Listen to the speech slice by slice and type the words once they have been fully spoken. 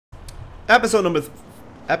Episode number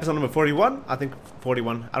 41, I think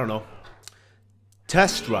 41, I don't know.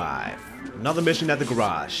 Test drive. Another mission at the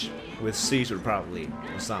garage. With Caesar probably,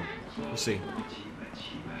 or some. We'll see.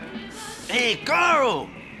 Hey, Carl!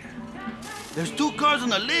 There's 2 cars on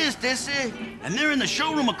the list, they say, and they're in the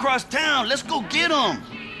showroom across town. Let's go get them.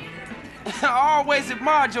 I always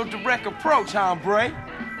admired your direct approach, hombre.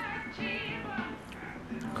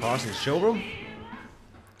 Cars in the showroom?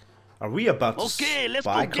 Are we about to let's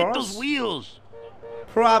buy go cars? get those wheels.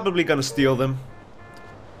 Probably gonna steal them.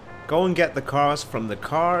 Go and get the cars from the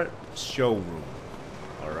car showroom.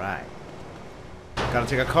 Alright. Gotta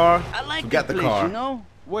take a car I like to get the place, car. You know?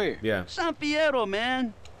 Where? Yeah. San Fierro,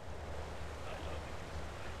 man.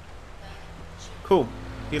 Cool.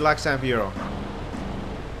 He likes San Fierro.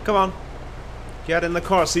 Come on. Get in the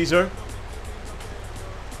car, Caesar.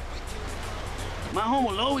 My home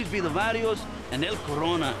will always be the Barrios and El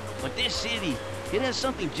Corona, but this city, it has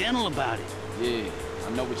something gentle about it. Yeah,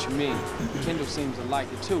 I know what you mean. Kendall seems to like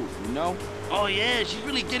it too, you know? Oh yeah, she's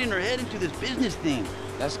really getting her head into this business thing.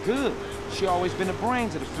 That's good. She always been the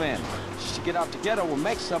brains of the family. She should get out together and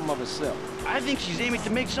make something of herself. I think she's aiming to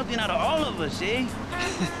make something out of all of us, eh?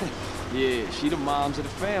 Yeah, she the moms of the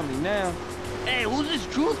family now. Hey, who's this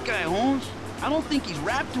Truth guy, Holmes? I don't think he's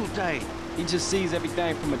wrapped too tight. He just sees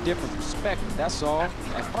everything from a different perspective, that's all.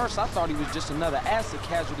 At first, I thought he was just another acid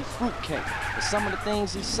casualty fruitcake. But some of the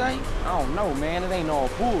things he say, I don't know, man. It ain't all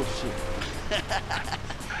bullshit.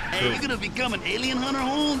 Hey, you gonna become an alien hunter,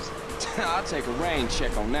 Holmes? I'll take a rain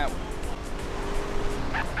check on that one.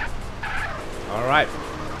 Alright.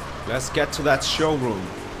 Let's get to that showroom.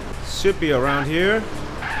 Should be around here.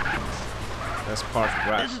 Let's park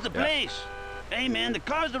right. This is the place. Hey, man, the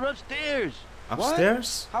cars are upstairs.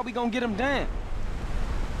 Upstairs? What? How we gonna get him down?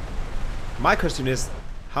 My question is,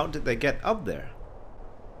 how did they get up there?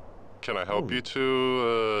 Can I help you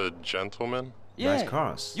two, gentlemen? Yeah, nice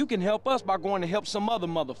cars. you can help us by going to help some other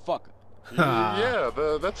motherfucker. Yeah,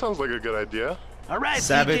 that sounds like a good idea. All right,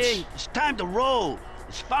 Savage. CJ, it's time to roll.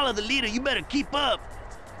 Let's follow the leader. You better keep up.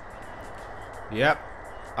 Yep.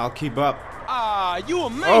 I'll keep up. Ah, you a Oh,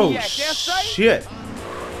 maniac, that's right? shit.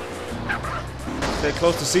 Stay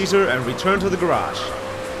close to Caesar and return to the garage.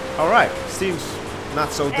 Alright, seems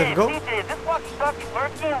not so difficult. DJ, is this walkie-talkie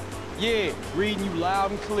working? Yeah, reading you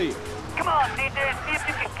loud and clear. Come on, DJ, see if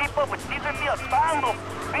you can keep up with Caesar Tango.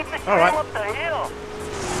 Beat the All right. train up the hill.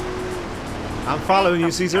 I'm following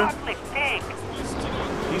you, Caesar. Chocolate cake.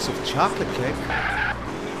 Piece of chocolate cake.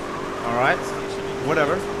 Alright,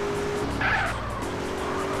 whatever.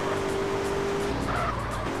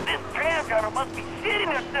 This tram driver must be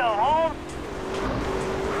shitting herself, Holmes.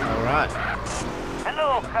 Alright.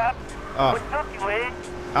 Hello, cop. Oh. What took you, eh?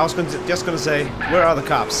 I was just gonna say, where are the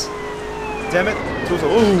cops? Damn it.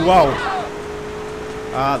 Oh, wow.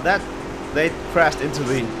 They crashed into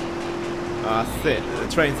the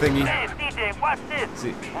train thingy. Hey, DJ, watch this.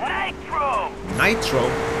 See. Nitro. Nitro?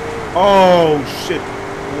 Oh, shit.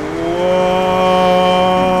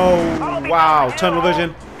 Whoa. Wow, tunnel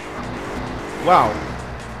vision. Wow.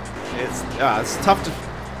 It's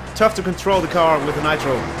tough to control the car with the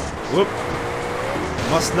nitro. Whoop.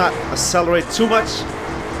 Must not accelerate too much.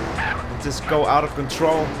 Just go out of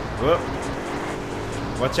control. Whoop.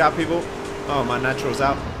 Watch out, people. Oh, my nitro's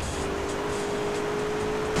out.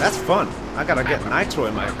 That's fun. I gotta get nitro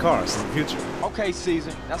in my cars in the future. Okay,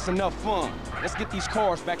 Caesar, that's enough fun. Let's get these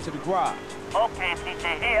cars back to the garage. Okay,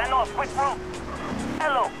 DJ. Hey, I know a quick route.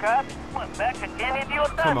 Hello, cop. What, back again,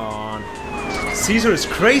 idiota? Come on. Caesar is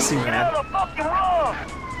crazy, Get man. out of the fucking road.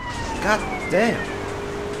 God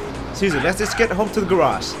damn. Caesar, let's just get home to the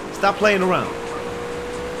garage. Stop playing around.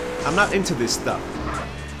 I'm not into this stuff.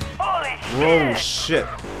 Holy Whoa, shit. shit.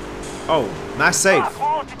 Oh, nice save. Fuck,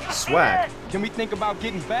 Holmes, did you see Swag. that? Can we think about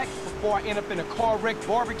getting back before I end up in a car wreck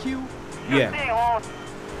barbecue? Good Yeah. thing, Holmes.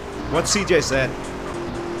 What CJ said.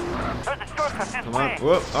 There's a shortcut this Come on. way.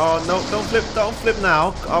 Whoop. Oh, no, don't flip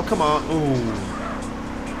now. Oh, come on.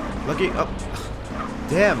 Ooh. Lucky. Oh.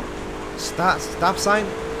 Damn. Stop sign.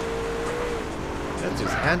 That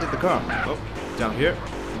just handed the car. Oh, down here.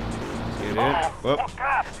 Get in. Whoop. Oh,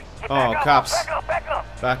 cops. Hey, Oh, back up,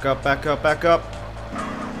 cops. Back up, back up. Back up.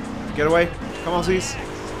 Get away. Come on, Cease.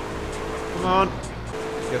 Come on.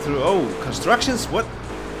 Get through. Oh, constructions? What?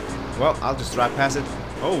 Well, I'll just drive past it.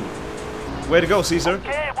 Oh. Way to go, Caesar.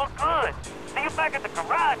 Okay, well, good. See you back at the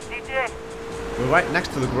garage, DJ. We're right next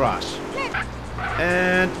to the garage.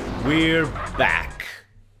 And we're back.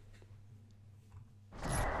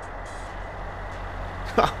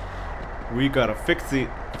 We gotta fix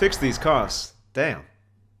these cars. Damn.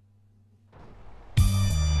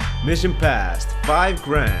 Mission passed. 5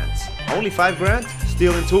 grand. Only 5 grand?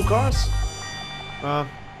 Stealing 2 cars?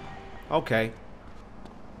 Okay.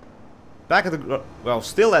 Back at the... Well,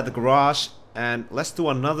 still at the garage. And let's do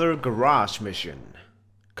another garage mission.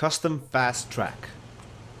 Custom fast track.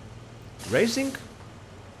 Racing?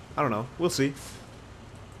 I don't know. We'll see.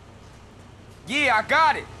 Yeah, I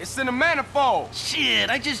got it. It's in the manifold. Shit,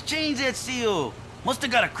 I just changed that seal. Must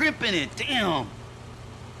have got a crimp in it. Damn.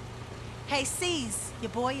 Hey, C's, your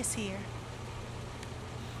boy is here.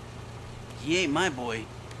 He ain't my boy.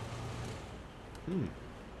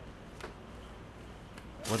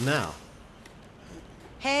 What now?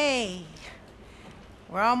 Hey,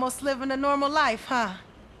 we're almost living a normal life, huh?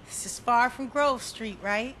 This is far from Grove Street,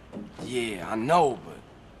 right? Yeah, I know, but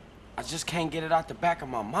I just can't get it out the back of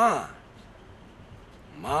my mind.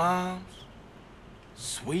 Moms,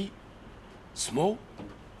 sweet, smoke.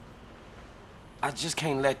 I just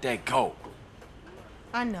can't let that go.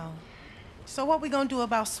 I know. So what we gonna do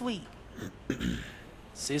about Sweet?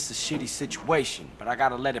 See, it's a shitty situation, but I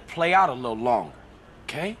gotta let it play out a little longer,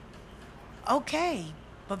 okay? Okay,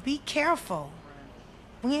 but be careful.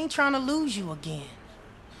 We ain't trying to lose you again.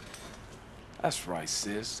 That's right,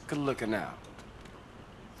 sis. Good looking out.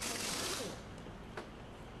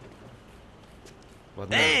 What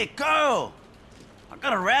now? Hey, Carl! I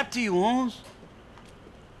got a rap to you, Holmes.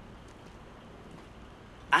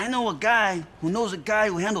 I know a guy who knows a guy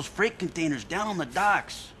who handles freight containers down on the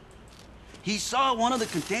docks. He saw one of the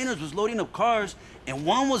containers was loading up cars, and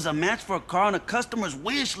one was a match for a car on a customer's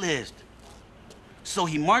wish list. So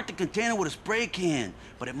he marked the container with a spray can,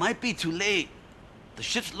 but it might be too late. The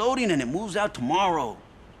ship's loading and it moves out tomorrow.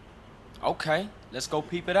 Okay, let's go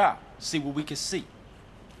peep it out. See what we can see.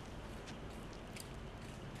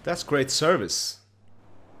 That's great service.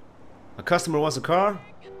 A customer wants a car,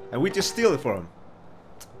 and we just steal it for him.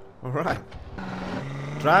 Alright.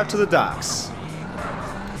 Drive to the docks.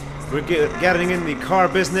 We're getting in the car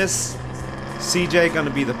business. CJ gonna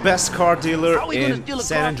be the best car dealer How are we gonna in steal a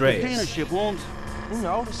San car from a container Andreas. ship, Holmes? You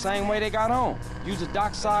know, the same way they got on. Use a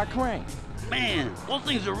dockside crane. Man, those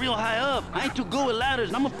things are real high up. I ain't too good with ladders,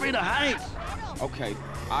 and I'm afraid of heights. Okay,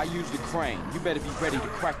 I use the crane. You better be ready to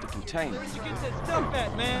crack the container. Where'd you get that stuff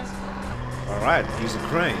at, man? Alright, use a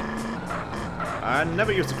crane. I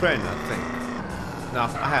never used a crane, I think. No,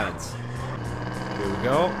 I haven't. Here we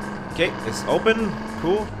go. Okay, it's open.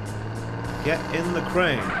 Cool. Get in the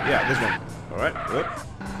crane. Yeah, this one. Alright, good.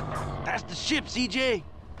 That's the ship, CJ.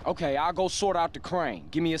 Okay, I'll go sort out the crane.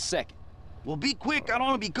 Give me a second. Well, be quick. I don't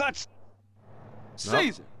want to be caught.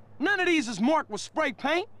 Caesar, none of these is marked with spray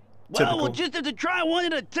paint. Well, Typical. we'll just have to try one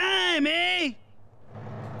at a time, eh?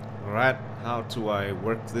 Alright, how do I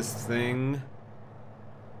work this thing?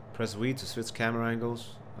 Press V to switch camera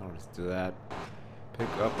angles. I don't have to do that. Pick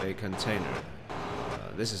up a container.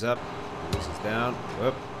 This is up. This is down.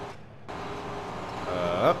 Up.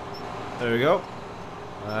 Up. There we go.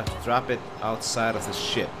 I have to drop it outside of the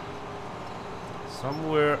ship.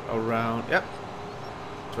 Somewhere around. Yep.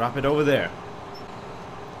 Drop it over there.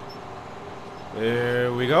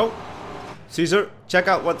 There we go. Caesar, check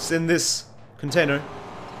out what's in this container.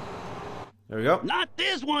 There we go. Not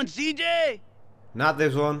this one, CJ. Not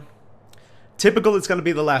this one. Typical, it's gonna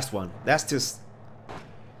be the last one. That's just...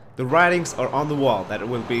 The writings are on the wall that it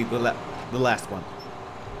will be the last one.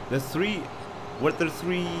 The three... Were there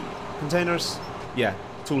 3 containers? Yeah,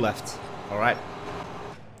 2 left. Alright.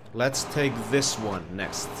 Let's take this one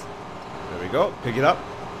next. There we go. Pick it up.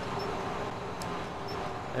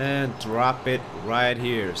 And drop it right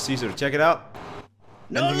here. Caesar, check it out.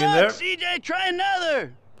 No Anything in there? luck, CJ. Try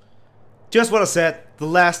another. Just what I said. The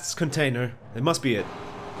last container. It must be it.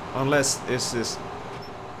 Unless this is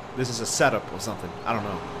a setup or something. I don't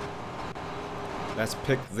know. Let's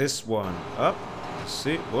pick this one up. Let's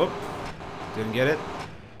see. Whoop. Didn't get it.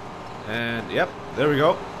 And yep, there we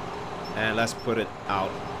go. And let's put it out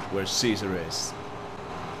where Caesar is.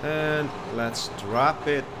 And let's drop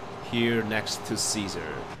it here next to Caesar.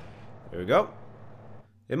 There we go.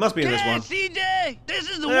 It must be in this Yeah, one. CJ. This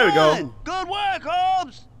is the There we one. go. Good work,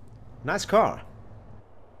 Holmes. Nice car.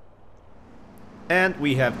 And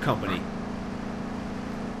we have company.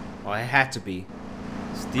 Well, it had to be.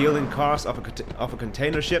 Stealing cars off a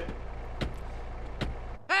container ship.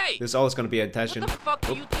 Hey! There's always going to be attention. What the fuck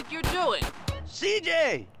do you think you're doing?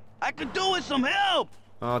 CJ, I could do with some help.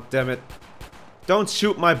 Oh, damn it. Don't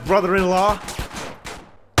shoot my brother-in-law.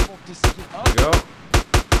 There we go.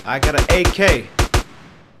 I got an AK.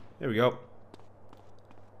 There we go.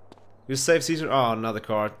 You save Caesar. Oh, another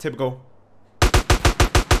car. Typical.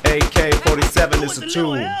 AK-47 is a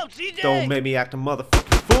tool. Don't make me act a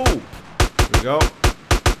motherfucking fool. There we go.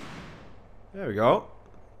 There we go.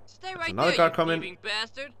 Stay right another there, car you coming. thieving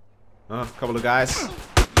bastard. A couple of guys.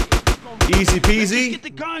 Easy peasy. Get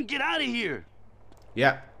the car and get out of here.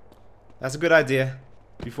 Yeah, that's a good idea.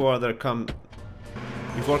 Before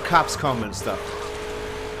cops come and stuff.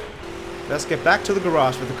 Let's get back to the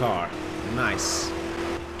garage with the car. Nice.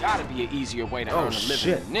 Gotta be an easier way to Oh, earn a living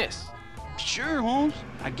shit. than this. Sure, Holmes,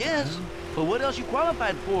 I guess. But what else you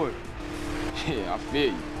qualified for? Yeah, I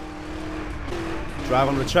feel you. Drive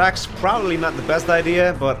on the tracks, probably not the best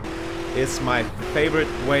idea, but it's my favorite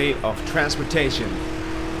way of transportation.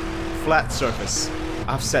 Flat surface.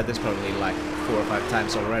 I've said this probably like 4 or 5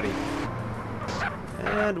 times already.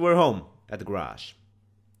 And we're home at the garage.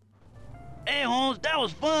 Hey, Holmes, that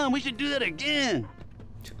was fun. We should do that again.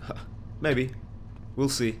 Maybe. We'll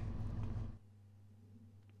see.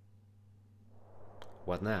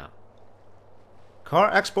 What now? Car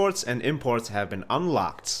exports and imports have been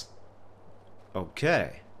unlocked.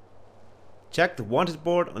 Okay. Check the wanted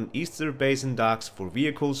board on Easter Basin docks for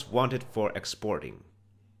vehicles wanted for exporting.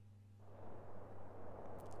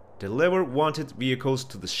 Deliver wanted vehicles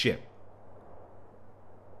to the ship.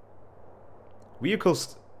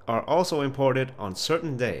 Vehicles are also imported on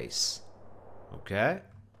certain days. Okay.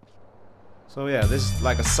 So yeah, this is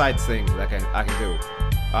like a side thing that I can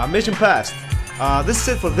do. Mission passed. This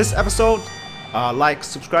is it for this episode. Like,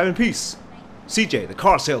 subscribe, and peace. CJ, the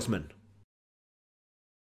car salesman.